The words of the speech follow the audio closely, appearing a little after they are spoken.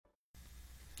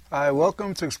Hi,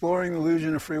 welcome to Exploring the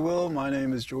Illusion of Free Will. My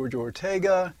name is George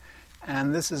Ortega,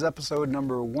 and this is episode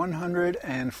number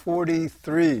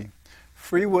 143,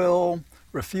 Free Will,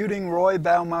 Refuting Roy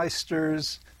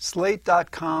Baumeister's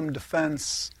Slate.com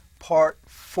Defense, Part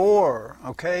 4.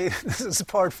 Okay, this is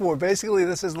Part 4. Basically,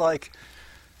 this is a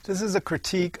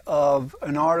critique of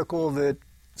an article that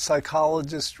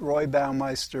psychologist Roy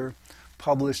Baumeister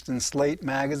published in Slate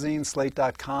magazine,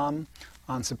 Slate.com,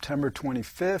 on September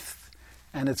 25th.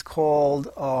 And it's called,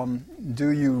 Do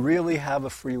You Really Have a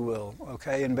Free Will?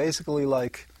 Okay, and basically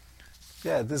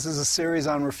this is a series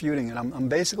on refuting it. I'm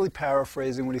basically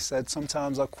paraphrasing what he said.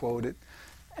 Sometimes I'll quote it.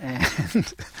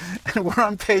 And we're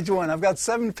on page 1. I've got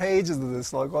 7 pages of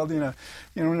this, to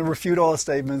refute all the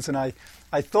statements. And I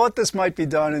thought this might be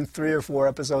done in 3 or 4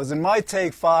 episodes. It might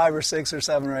take 5 or 6 or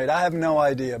 7 or 8. I have no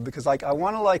idea, because I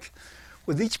want to,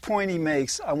 with each point he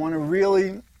makes, I want to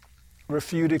really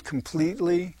refute it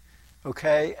completely.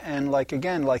 Okay, and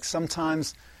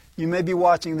sometimes you may be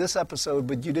watching this episode,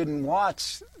 but you didn't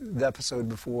watch the episode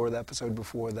before that,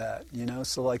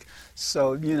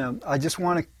 I just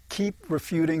want to keep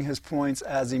refuting his points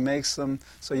as he makes them,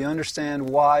 so you understand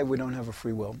why we don't have a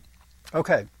free will.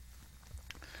 Okay.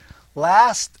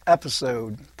 Last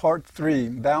episode, part 3,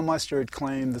 Baumeister had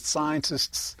claimed that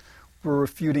scientists were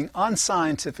refuting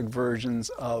unscientific versions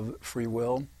of free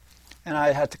will. And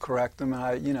I had to correct them,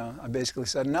 and I basically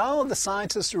said, no, the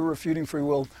scientists who are refuting free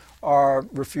will are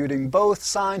refuting both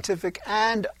scientific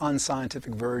and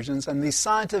unscientific versions, and these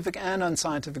scientific and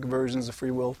unscientific versions of free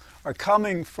will are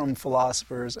coming from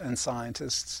philosophers and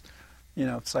scientists,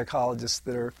 psychologists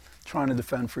that are trying to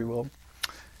defend free will.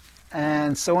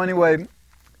 And so anyway,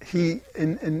 he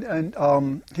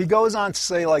goes on to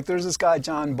say, there's this guy,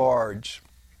 John Barge,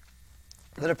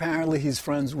 that apparently he's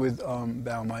friends with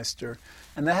Baumeister.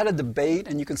 And they had a debate,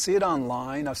 and you can see it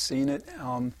online. I've seen it.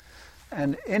 And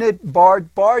in it,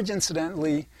 Barge,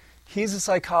 incidentally, he's a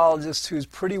psychologist who's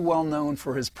pretty well known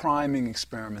for his priming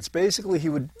experiments. Basically, he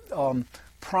would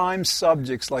prime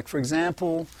subjects. For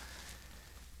example,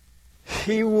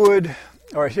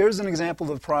 here's an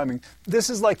example of priming. This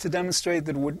is to demonstrate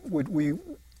that what we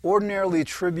ordinarily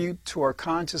attribute to our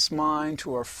conscious mind,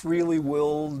 to our freely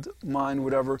willed mind,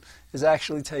 whatever, is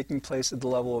actually taking place at the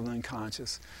level of the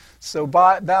unconscious. So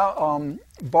Barge,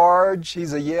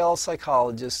 he's a Yale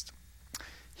psychologist.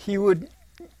 He would,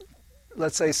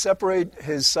 let's say, separate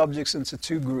his subjects into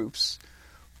 2 groups,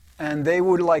 and they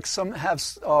would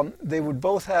they would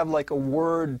both have a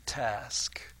word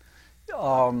task. They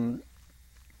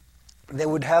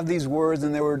would have these words,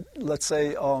 and they were, let's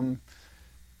say,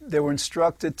 they were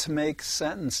instructed to make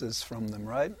sentences from them,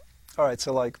 right? All right,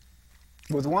 so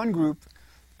with one group,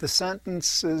 the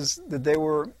sentences that they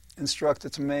were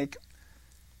instructed to make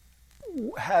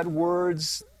had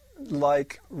words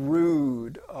like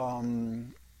rude,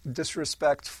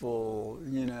 disrespectful,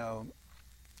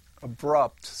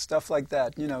 abrupt, stuff like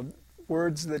that,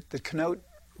 words that connote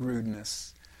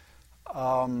rudeness.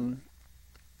 The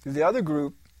other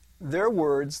group, their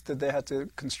words that they had to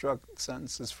construct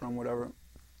sentences from, whatever,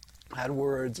 had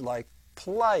words like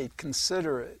polite,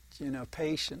 considerate,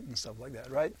 patient, and stuff like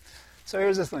that, right? So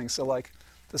here's the thing. So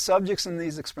the subjects in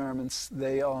these experiments,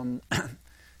 they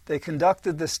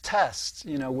conducted this test,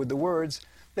 with the words.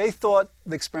 They thought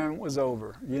the experiment was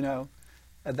over,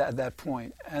 at that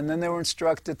point. And then they were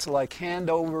instructed to hand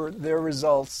over their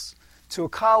results to a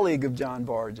colleague of John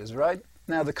Barge's, right?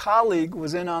 Now the colleague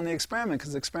was in on the experiment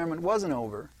because the experiment wasn't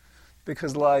over.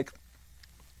 Because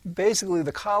basically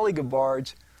the colleague of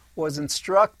Barge was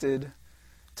instructed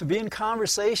to be in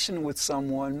conversation with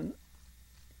someone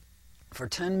for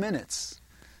 10 minutes.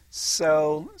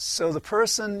 So the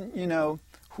person,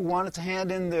 who wanted to hand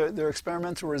in their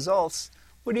experimental results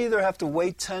would either have to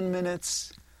wait 10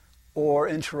 minutes or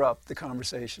interrupt the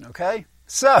conversation, okay?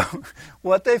 So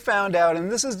what they found out,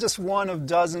 and this is just one of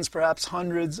dozens, perhaps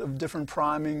hundreds of different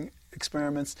priming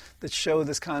experiments that show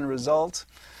this kind of result.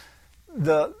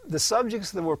 The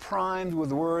subjects that were primed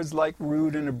with words like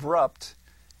rude and abrupt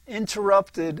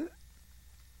interrupted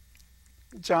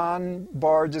John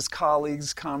Barge's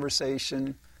colleagues'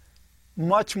 conversation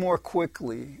much more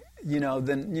quickly,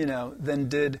 than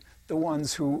did the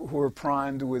ones who were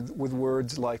primed with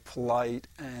words like polite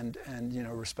and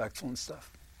respectful and stuff.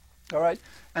 All right?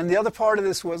 And the other part of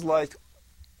this was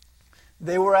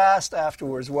they were asked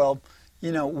afterwards, well,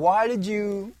 why did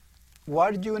you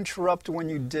interrupt when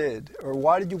you did? Or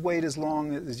why did you wait as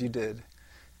long as you did?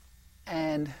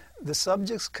 And the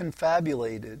subjects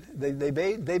confabulated.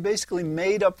 They basically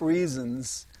made up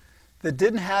reasons that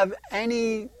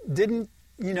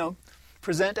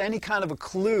present any kind of a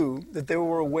clue that they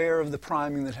were aware of the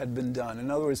priming that had been done. In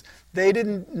other words,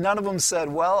 none of them said,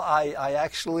 well, I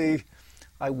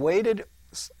waited,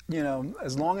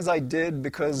 as long as I did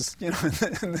because,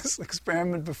 in this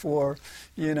experiment before,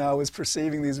 I was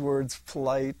perceiving these words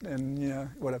polite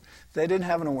and, whatever. They didn't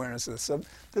have an awareness of this. So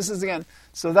this is, again,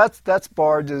 so that's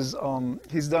Barge's,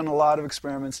 he's done a lot of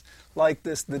experiments like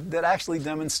this that actually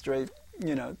demonstrate,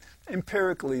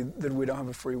 empirically that we don't have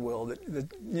a free will,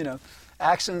 that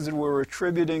actions that we're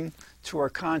attributing to our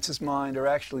conscious mind are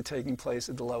actually taking place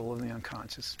at the level of the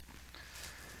unconscious.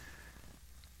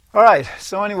 All right,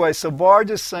 so anyway, so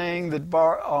Barge is saying that,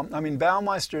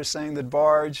 Baumeister is saying that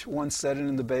Barge once said in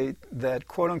a debate that,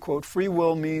 quote-unquote, free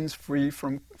will means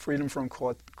freedom from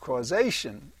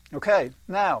causation. Okay,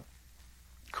 now,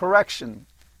 correction.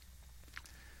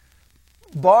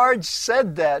 Barge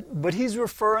said that, but he's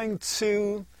referring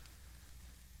to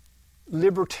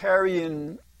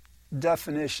libertarian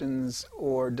definitions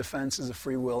or defenses of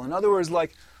free will. In other words,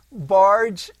 like,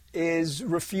 Barge is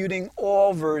refuting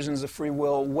all versions of free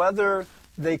will, whether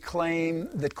they claim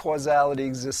that causality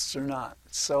exists or not.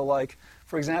 So, like,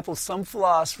 for example, some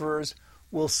philosophers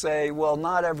will say, well,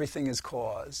 not everything is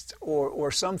caused,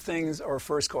 or some things are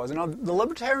first caused. Now, the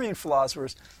libertarian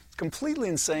philosophers, completely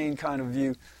insane kind of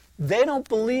view, they don't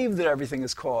believe that everything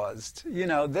is caused.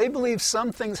 They believe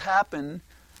some things happen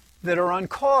that are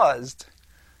uncaused.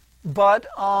 But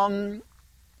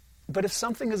if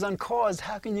something is uncaused,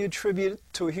 how can you attribute it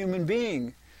to a human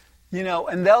being?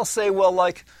 And they'll say,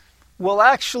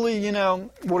 actually,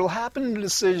 what will happen in the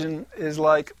decision is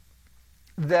like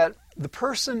that the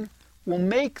person will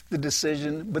make the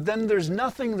decision, but then there's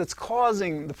nothing that's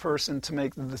causing the person to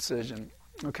make the decision.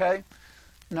 Okay?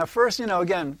 Now, first,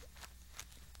 again,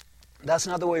 that's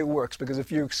not the way it works, because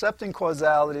if you're accepting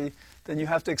causality, then you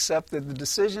have to accept that the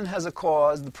decision has a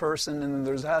cause, the person, and then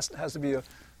there has to be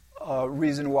a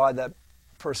reason why that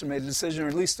person made a decision, or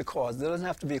at least a cause. There doesn't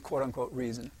have to be a quote-unquote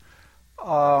reason.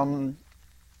 All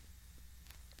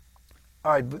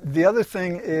right, but the other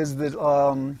thing is that,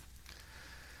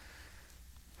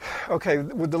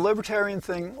 with the libertarian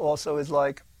thing also is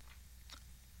like,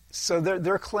 so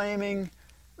they're claiming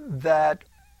that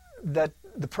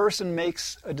the person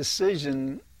makes a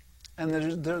decision and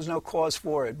there's no cause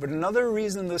for it. But another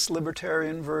reason this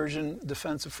libertarian version,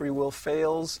 defense of free will,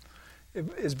 fails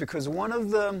is because one of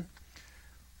the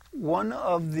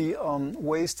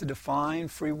ways to define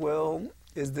free will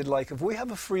is that, like, if we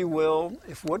have a free will,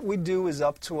 if what we do is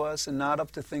up to us and not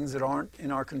up to things that aren't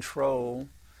in our control,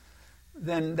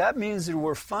 then that means that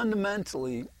we're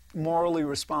fundamentally morally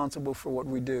responsible for what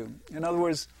we do. In other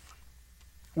words,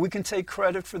 we can take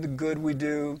credit for the good we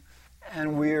do,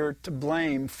 and we're to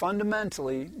blame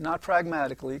fundamentally, not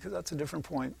pragmatically, because that's a different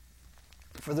point,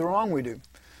 for the wrong we do.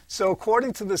 So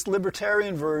according to this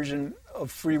libertarian version of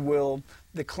free will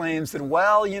that claims that,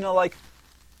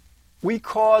 we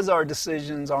cause our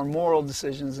decisions, our moral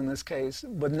decisions in this case,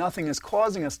 but nothing is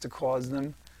causing us to cause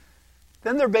them,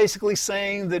 then they're basically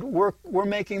saying that we're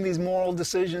making these moral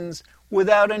decisions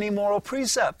without any moral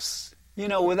precepts,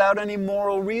 without any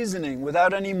moral reasoning,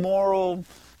 without any moral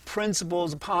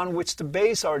principles upon which to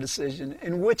base our decision,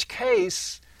 in which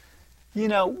case,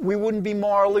 we wouldn't be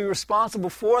morally responsible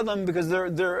for them because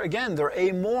they're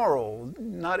amoral,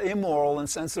 not immoral in the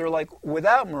sense they're like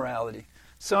without morality.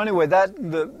 So anyway,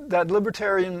 that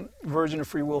libertarian version of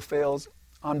free will fails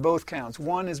on both counts.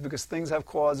 One is because things have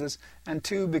causes, and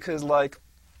two, because, like,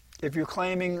 if you're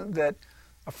claiming that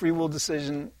a free will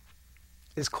decision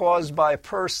is caused by a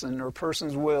person or a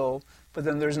person's will, but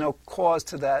then there's no cause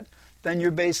to that, then you're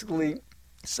basically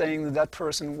saying that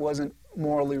person wasn't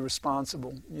morally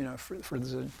responsible, for the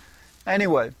decision.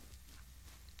 Anyway,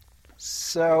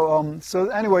 so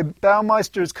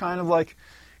Baumeister is kind of like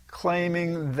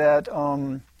claiming that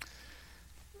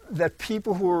that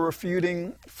people who are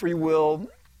refuting free will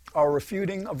are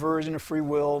refuting a version of free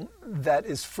will that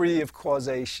is free of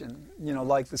causation,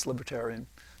 like this libertarian.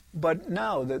 But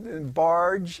no,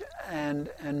 Barge and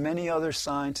many other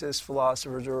scientists,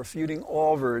 philosophers, are refuting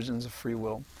all versions of free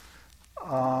will.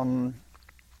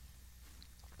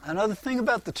 Another thing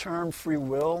about the term free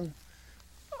will,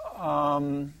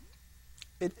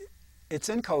 it's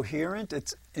incoherent,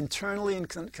 it's internally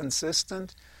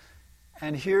inconsistent,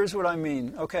 and here's what I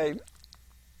mean. Okay,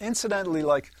 incidentally,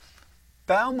 like,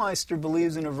 Baumeister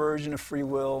believes in a version of free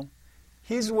will.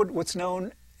 He's what's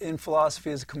known in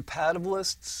philosophy as a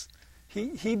compatibilist.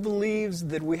 He believes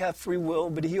that we have free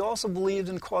will, but he also believes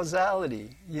in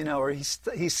causality, or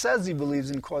he says he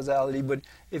believes in causality, but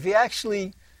if he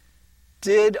actually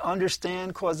did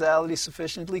understand causality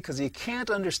sufficiently, because he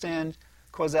can't understand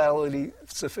causality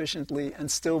sufficiently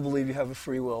and still believe you have a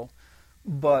free will.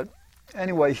 But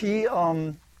anyway,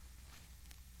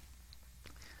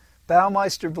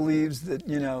 Baumeister believes that,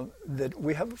 that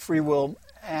we have a free will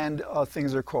and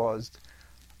things are caused.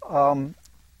 All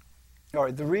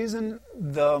right, the reason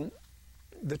the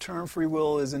term free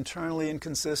will is internally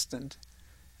inconsistent,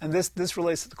 and this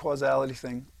relates to the causality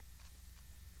thing.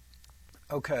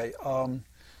 Okay,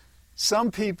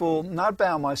 some people, not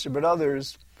Baumeister but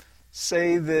others,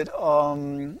 say that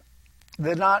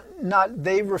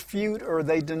they refute or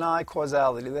they deny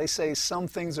causality. They say some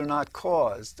things are not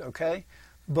caused. Okay,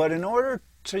 but in order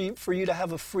for you to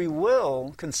have a free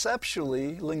will,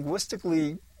 conceptually,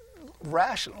 linguistically,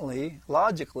 rationally,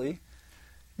 logically,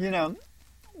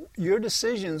 your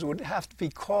decisions would have to be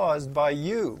caused by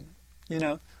you.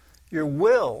 Your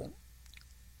will,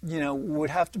 would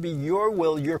have to be your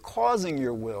will. You're causing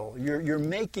your will. You're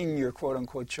making your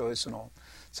quote-unquote choice and all.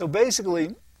 So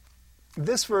basically,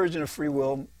 this version of free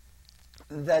will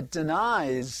that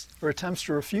denies or attempts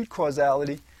to refute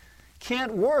causality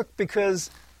can't work because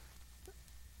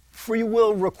free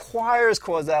will requires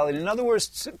causality. In other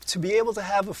words, to be able to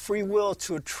have a free will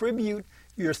to attribute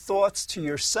your thoughts to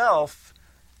yourself,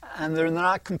 and they're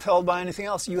not compelled by anything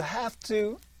else, you have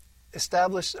to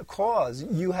establish a cause.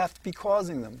 You have to be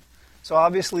causing them. So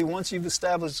obviously, once you've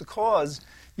established a cause,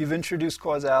 you've introduced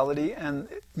causality, and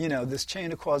this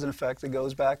chain of cause and effect that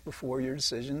goes back before your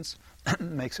decisions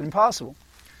makes it impossible.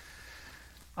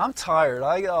 I'm tired.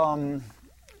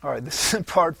 All right, this is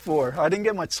part 4. I didn't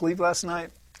get much sleep last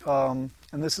night, and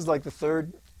this is like the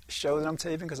third show that I'm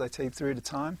taping because I tape 3 at a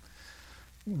time.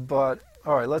 But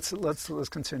all right, let's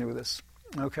continue with this.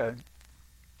 Okay.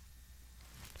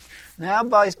 Now,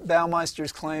 Baumeister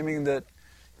is claiming that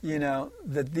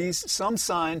that some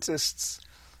scientists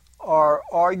are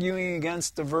arguing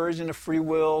against the version of free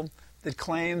will that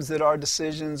claims that our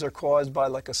decisions are caused by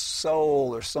like a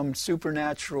soul or some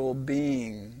supernatural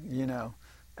being,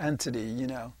 entity,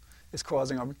 is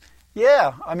causing our...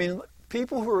 Yeah, I mean,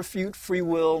 people who refute free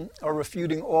will are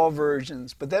refuting all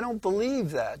versions, but they don't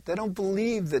believe that. They don't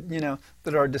believe that,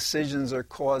 that our decisions are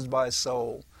caused by a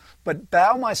soul. But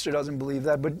Baumeister doesn't believe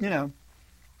that, but,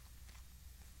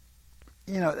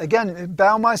 again,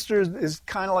 Baumeister is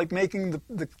kind of like making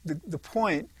the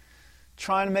point,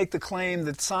 trying to make the claim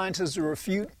that scientists who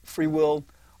refute free will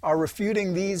are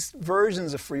refuting these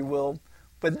versions of free will.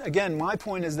 But again, my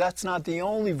point is that's not the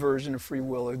only version of free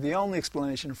will or the only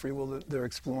explanation of free will that they're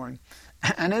exploring.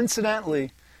 And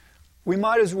incidentally, we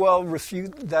might as well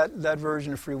refute that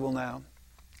version of free will now.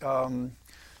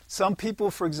 Some people,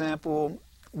 for example,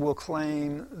 will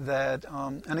claim that,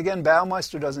 and again,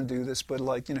 Baumeister doesn't do this, but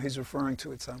he's referring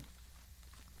to it. So,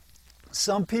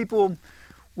 some people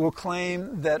will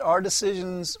claim that our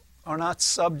decisions are not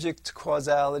subject to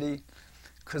causality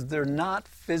because they're not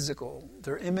physical,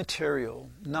 they're immaterial,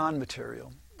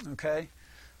 non-material. Okay.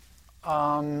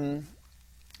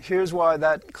 Here's why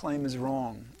that claim is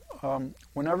wrong.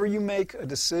 Whenever you make a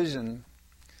decision,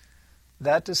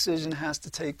 that decision has to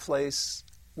take place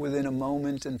within a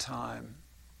moment in time.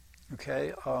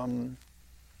 Okay,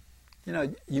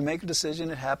 you make a decision.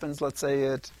 It happens, let's say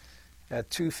at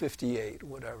 2:58,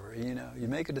 whatever. You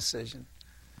make a decision.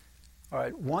 All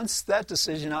right. Once that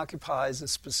decision occupies a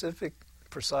specific,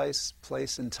 precise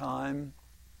place in time,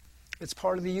 it's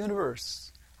part of the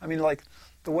universe. I mean,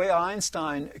 the way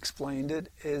Einstein explained it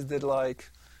is that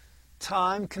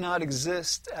time cannot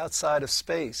exist outside of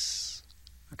space.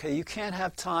 Okay, you can't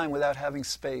have time without having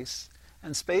space.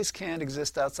 And space can't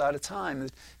exist outside of time.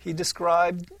 He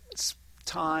described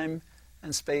time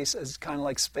and space as kind of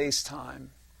like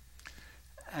space-time.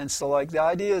 And so, the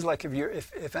idea is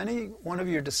if any one of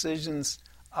your decisions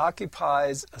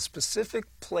occupies a specific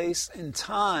place in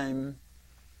time,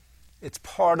 it's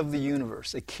part of the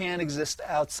universe. It can't exist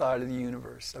outside of the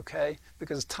universe. Okay,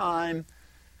 because time,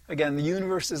 again, the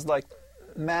universe is like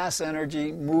mass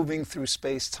energy moving through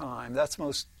space-time. That's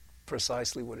most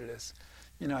precisely what it is.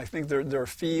 I think there are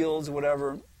fields,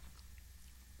 whatever,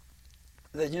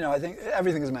 that, I think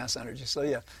everything is mass energy. So,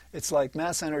 yeah, it's like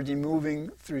mass energy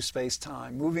moving through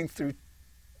space-time, moving through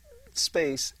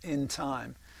space in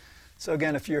time. So,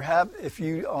 again, if you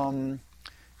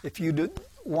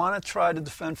want to try to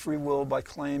defend free will by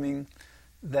claiming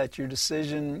that your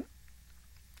decision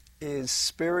is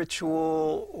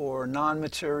spiritual or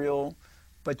non-material,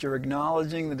 but you're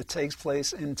acknowledging that it takes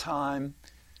place in time,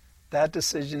 that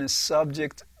decision is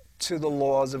subject to the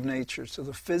laws of nature, to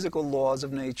the physical laws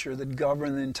of nature that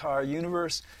govern the entire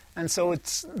universe, and so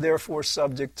it's therefore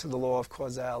subject to the law of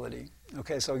causality.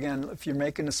 Okay, so again, if you're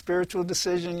making a spiritual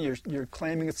decision, you're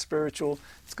claiming it's spiritual,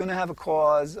 it's going to have a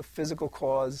cause, a physical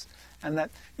cause, and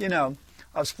that,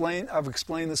 I've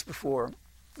explained this before.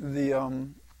 The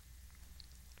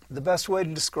best way to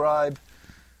describe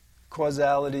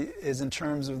causality is in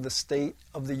terms of the state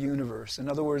of the universe. In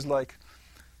other words, like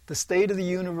the state of the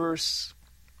universe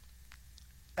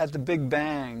at the Big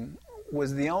Bang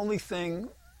was the only thing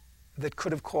that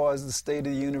could have caused the state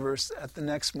of the universe at the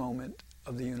next moment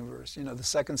of the universe, the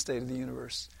second state of the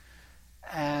universe.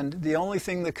 And the only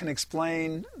thing that can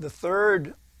explain the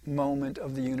third moment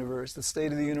of the universe, the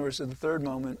state of the universe at the third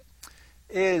moment,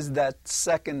 is that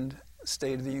second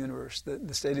state of the universe,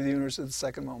 the state of the universe at the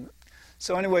second moment.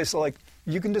 So anyway,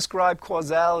 you can describe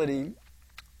causality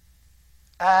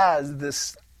as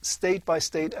this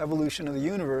state-by-state evolution of the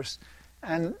universe.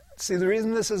 And see, the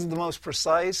reason this is the most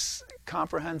precise,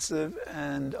 comprehensive,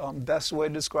 and best way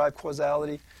to describe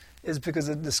causality is because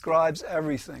it describes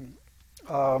everything.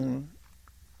 In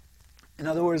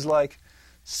other words,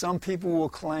 some people will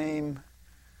claim,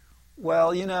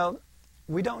 well,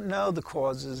 we don't know the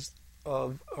causes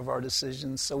of our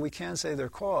decisions, so we can't say they're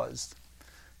caused.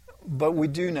 But we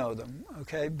do know them,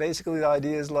 okay? Basically, the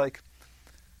idea is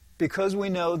because we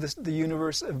know the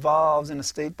universe evolves in a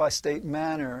state-by-state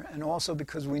manner, and also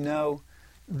because we know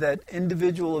that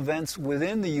individual events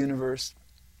within the universe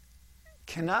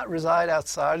cannot reside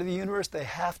outside of the universe, they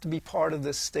have to be part of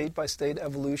this state-by-state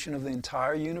evolution of the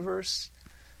entire universe,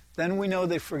 then we know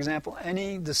that, for example,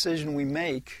 any decision we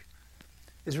make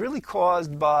is really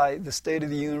caused by the state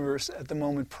of the universe at the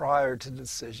moment prior to the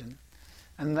decision.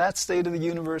 And that state of the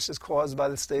universe is caused by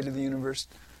the state of the universe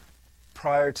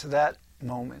prior to that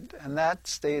moment. And that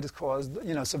state is caused,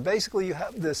 so basically you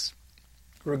have this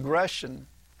regression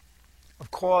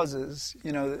of causes,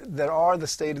 that are the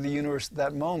state of the universe at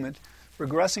that moment,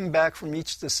 regressing back from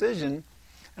each decision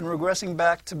and regressing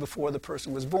back to before the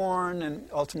person was born and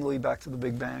ultimately back to the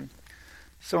Big Bang.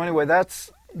 So anyway, that's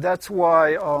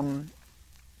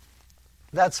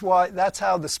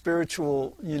how the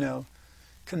spiritual,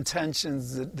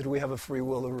 contentions that we have a free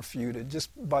will are refuted, just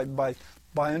by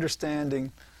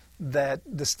understanding that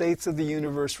the states of the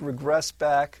universe regress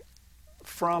back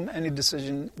from any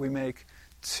decision we make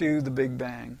to the Big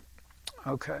Bang.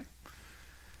 Okay.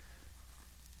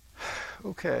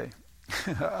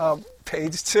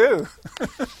 Page 2.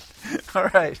 All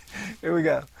right, here we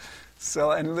go.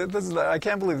 So, and this is, I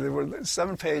can't believe there were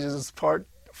 7 pages. It's part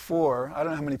 4. I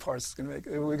don't know how many parts it's going to make.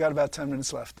 We got about 10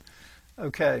 minutes left.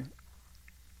 Okay.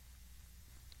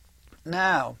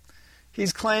 Now,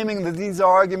 he's claiming that these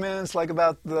arguments,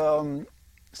 about the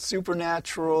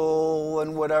supernatural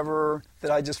and whatever that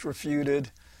I just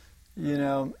refuted,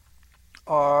 that's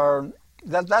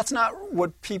not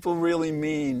what people really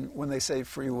mean when they say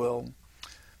free will.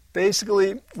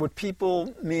 Basically, what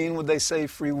people mean when they say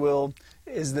free will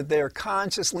is that they are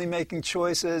consciously making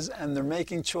choices, and they're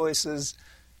making choices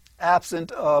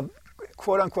absent of,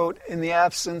 quote unquote, in the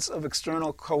absence of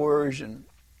external coercion.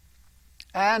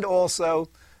 And also,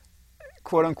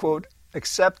 quote unquote,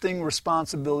 accepting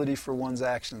responsibility for one's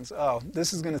actions. Oh,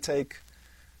 this is going to take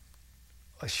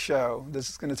a show. This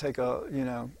is going to take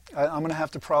I'm going to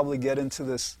have to probably get into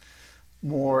this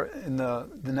more in the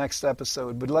next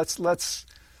episode. But let's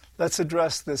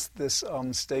address this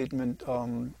statement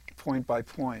point by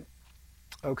point.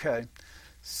 Okay.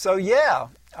 So yeah,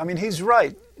 he's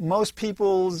right. Most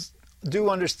people do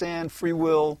understand free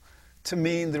will to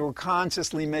mean that we're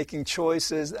consciously making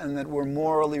choices and that we're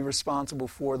morally responsible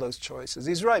for those choices.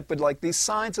 He's right, but these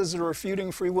sciences that are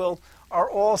refuting free will are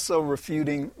also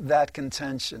refuting that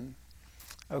contention.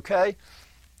 Okay?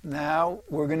 Now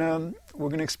we're gonna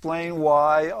explain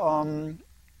why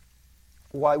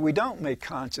we don't make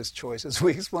conscious choices.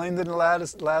 We explained it in the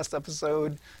last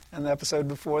episode and the episode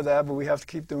before that, but we have to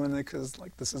keep doing it because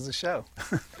this is a show.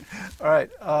 All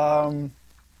right.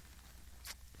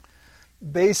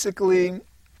 Basically,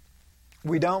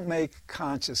 we don't make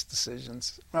conscious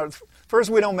decisions.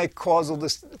 First, we don't make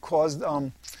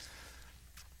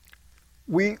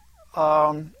we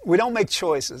don't make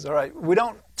choices. All right, we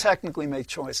don't technically make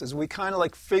choices. We kind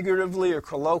of figuratively or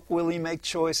colloquially make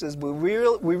choices, but we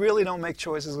really don't make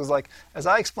choices. Because as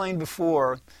I explained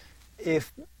before,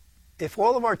 if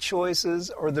all of our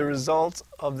choices are the result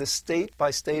of the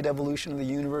state-by-state evolution of the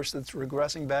universe that's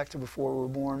regressing back to before we were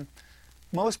born,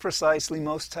 most precisely,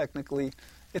 most technically,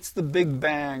 it's the Big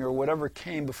Bang or whatever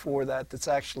came before that that's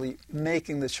actually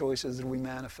making the choices that we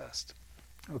manifest.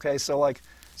 Okay, so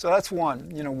that's one.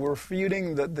 We're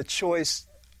refuting the choice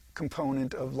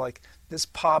component of this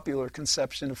popular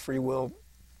conception of free will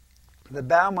The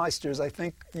Baumeisters, I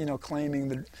think, claiming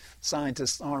that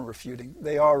scientists aren't refuting.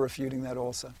 They are refuting that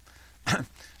also.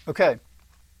 Okay.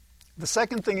 The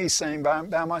second thing he's saying,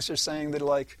 Baumeister's saying that,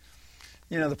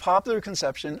 the popular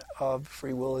conception of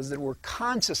free will is that we're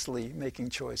consciously making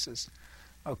choices.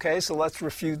 Okay, so let's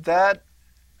refute that.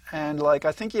 And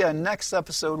I think, next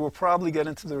episode we'll probably get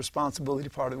into the responsibility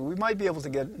part of it. We might be able to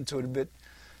get into it a bit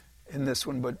in this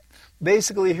one, but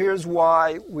basically here's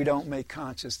why we don't make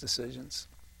conscious decisions.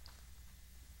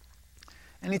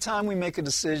 Anytime we make a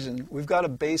decision, we've got to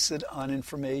base it on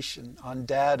information, on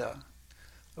data.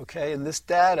 Okay, and this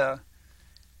data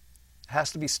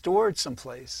has to be stored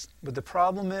someplace. But the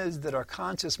problem is that our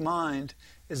conscious mind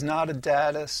is not a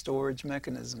data storage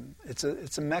mechanism.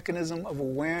 It's a mechanism of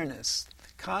awareness.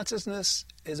 Consciousness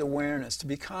is awareness. To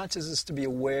be conscious is to be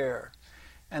aware.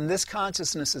 And this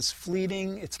consciousness is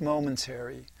fleeting, it's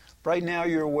momentary. Right now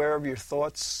you're aware of your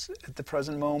thoughts at the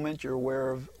present moment, you're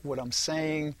aware of what I'm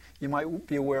saying, you might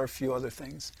be aware of a few other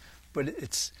things. But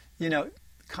it's,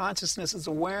 consciousness is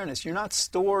awareness. You're not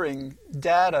storing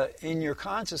data in your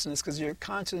consciousness because your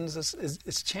consciousness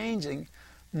is changing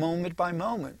moment by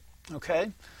moment.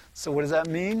 Okay? So what does that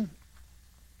mean?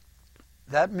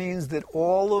 That means that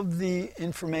all of the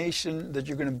information that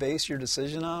you're going to base your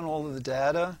decision on, all of the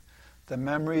data, the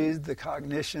memories, the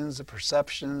cognitions, the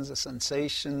perceptions, the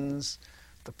sensations,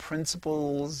 the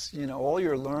principles, all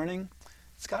your learning,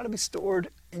 it's got to be stored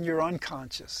in your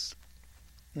unconscious.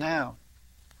 Now,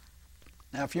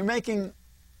 if you're making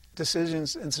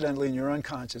decisions, incidentally, in your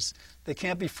unconscious, they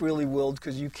can't be freely willed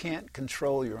because you can't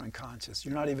control your unconscious.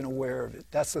 You're not even aware of it.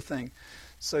 That's the thing.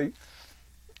 So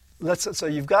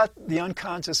you've got the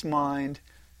unconscious mind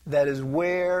that is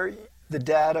where the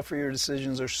data for your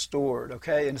decisions are stored,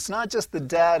 okay? And it's not just the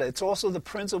data, it's also the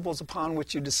principles upon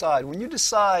which you decide. When you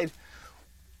decide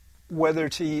whether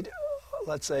to eat,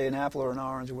 let's say, an apple or an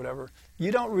orange or whatever,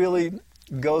 you don't really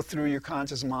go through your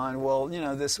conscious mind,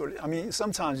 this sort of,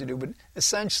 sometimes you do, but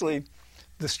essentially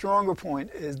the stronger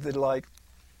point is that,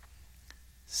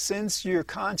 since your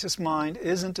conscious mind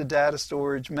isn't a data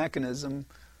storage mechanism,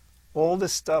 all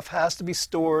this stuff has to be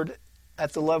stored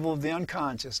at the level of the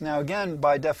unconscious. Now again,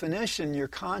 by definition, your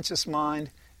conscious mind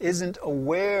isn't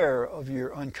aware of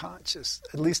your unconscious,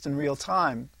 at least in real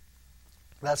time.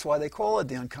 That's why they call it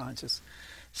the unconscious.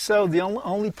 So the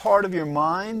only part of your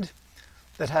mind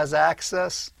that has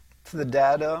access to the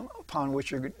data upon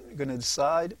which you're going to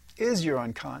decide is your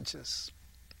unconscious.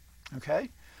 Okay?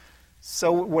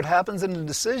 So what happens in the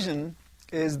decision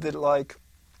is that,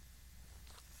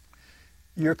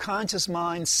 your conscious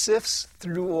mind sifts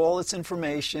through all its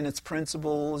information, its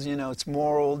principles, its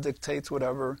moral dictates,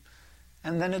 whatever,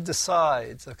 and then it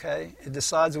decides, okay? It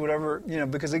decides whatever,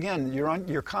 because again,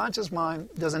 your conscious mind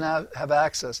doesn't have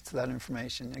access to that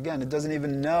information. Again, it doesn't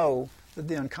even know that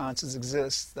the unconscious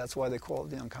exists. That's why they call it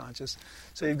the unconscious.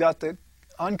 So you've got the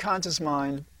unconscious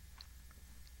mind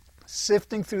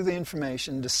sifting through the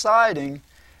information, deciding,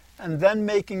 and then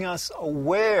making us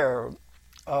aware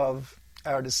of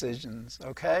our decisions,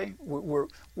 okay?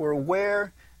 We're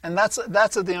aware, and that's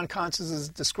at the unconscious's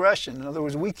discretion. In other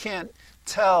words, we can't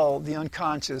tell the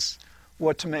unconscious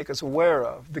what to make us aware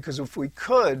of, because if we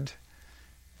could,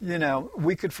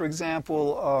 we could, for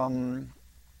example,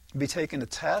 be taking a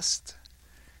test,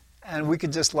 and we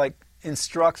could just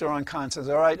instruct our unconscious,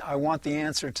 all right, I want the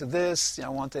answer to this, I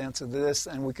want the answer to this,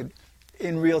 and we could,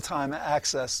 in real time,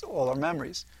 access all our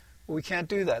memories. We can't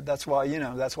do that. That's why,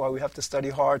 that's why we have to study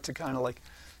hard to kind of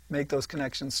make those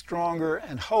connections stronger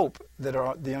and hope that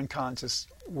the unconscious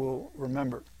will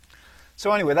remember.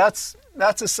 So anyway, that's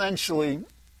essentially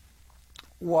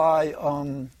why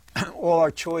all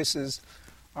our choices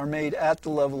are made at the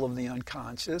level of the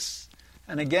unconscious.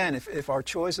 And again, if our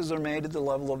choices are made at the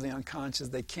level of the unconscious,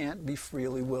 they can't be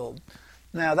freely willed.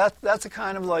 Now that's a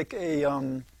kind of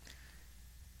a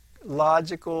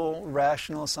logical,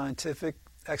 rational, scientific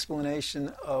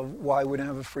explanation of why we don't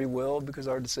have a free will, because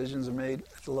our decisions are made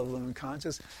at the level of the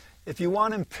unconscious. If you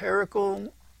want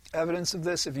empirical evidence of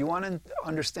this, if you want to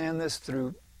understand this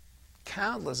through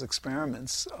countless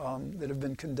experiments that have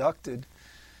been conducted,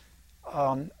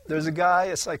 there's a guy,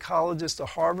 a psychologist, a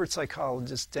Harvard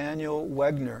psychologist, Daniel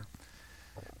Wegner.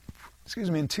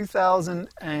 In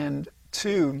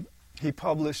 2002, he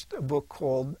published a book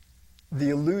called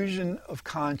The Illusion of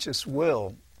Conscious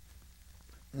Will.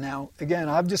 Now, again,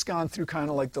 I've just gone through kind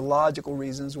of the logical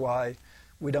reasons why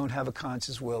we don't have a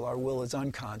conscious will. Our will is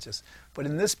unconscious. But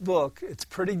in this book, it's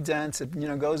pretty dense. It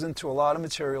goes into a lot of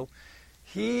material.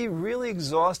 He really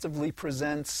exhaustively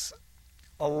presents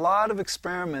a lot of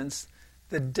experiments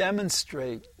that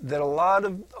demonstrate that a lot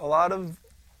of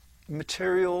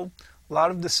material, A lot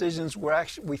of decisions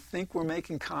we think we're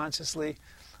making consciously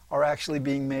are actually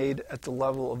being made at the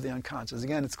level of the unconscious.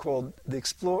 Again, it's called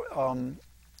The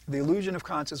Illusion of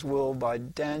Conscious Will by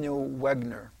Daniel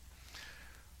Wegner.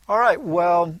 All right,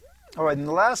 in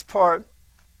the last part,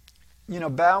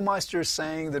 Baumeister is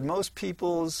saying that most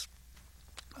people's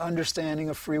understanding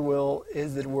of free will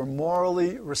is that we're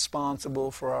morally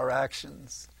responsible for our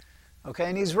actions. Okay,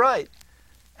 and he's right.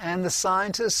 And the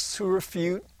scientists who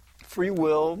refute free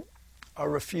will are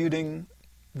refuting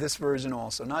this version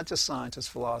also, not just scientists,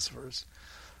 philosophers.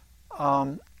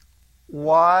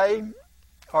 Why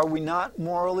are we not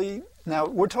morally... Now,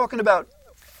 we're talking about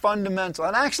fundamental...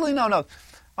 And actually, no.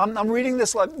 I'm reading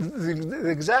this like... The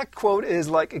exact quote is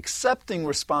like accepting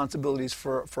responsibilities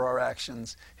for our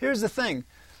actions. Here's the thing.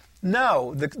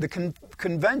 No, the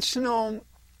conventional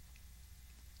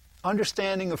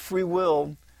understanding of free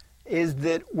will is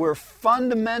that we're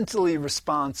fundamentally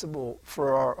responsible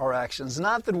for our actions,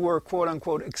 not that we're,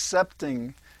 quote-unquote,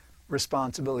 accepting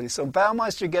responsibility. So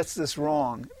Baumeister gets this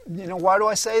wrong. Why do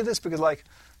I say this? Because, like,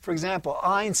 for example,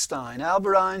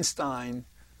 Albert Einstein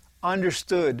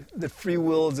understood that free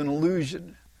will is an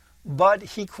illusion, but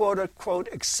he, quote-unquote,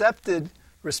 accepted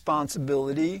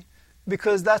responsibility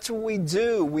because that's what we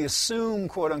do. We assume,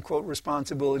 quote-unquote,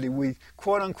 responsibility. We,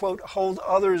 quote-unquote, hold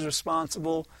others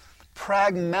responsible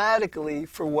pragmatically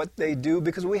for what they do,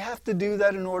 because we have to do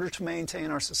that in order to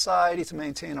maintain our society, to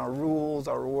maintain our rules,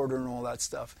 our order, and all that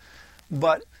stuff.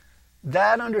 But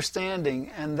that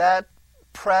understanding and that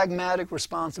pragmatic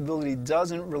responsibility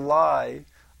doesn't rely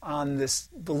on this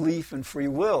belief in free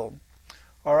will.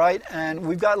 All right, and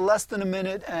we've got less than a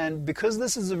minute, and because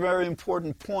this is a very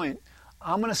important point,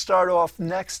 I'm going to start off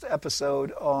next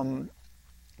episode,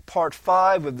 part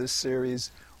 5 of this series,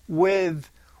 with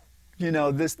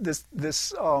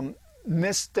this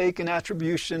mistaken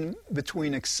attribution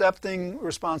between accepting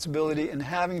responsibility and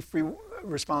having free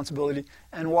responsibility,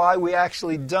 and why we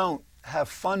actually don't have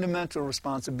fundamental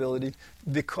responsibility,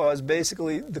 because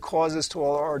basically the causes to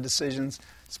all our decisions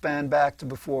span back to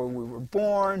before we were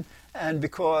born, and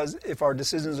because if our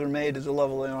decisions are made at the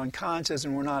level of our unconscious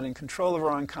and we're not in control of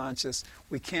our unconscious,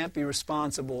 we can't be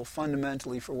responsible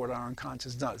fundamentally for what our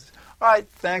unconscious does. All right,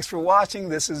 thanks for watching.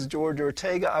 This is George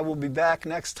Ortega. I will be back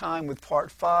next time with part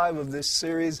 5 of this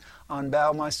series on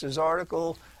Baumeister's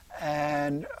article,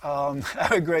 and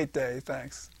have a great day.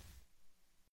 Thanks.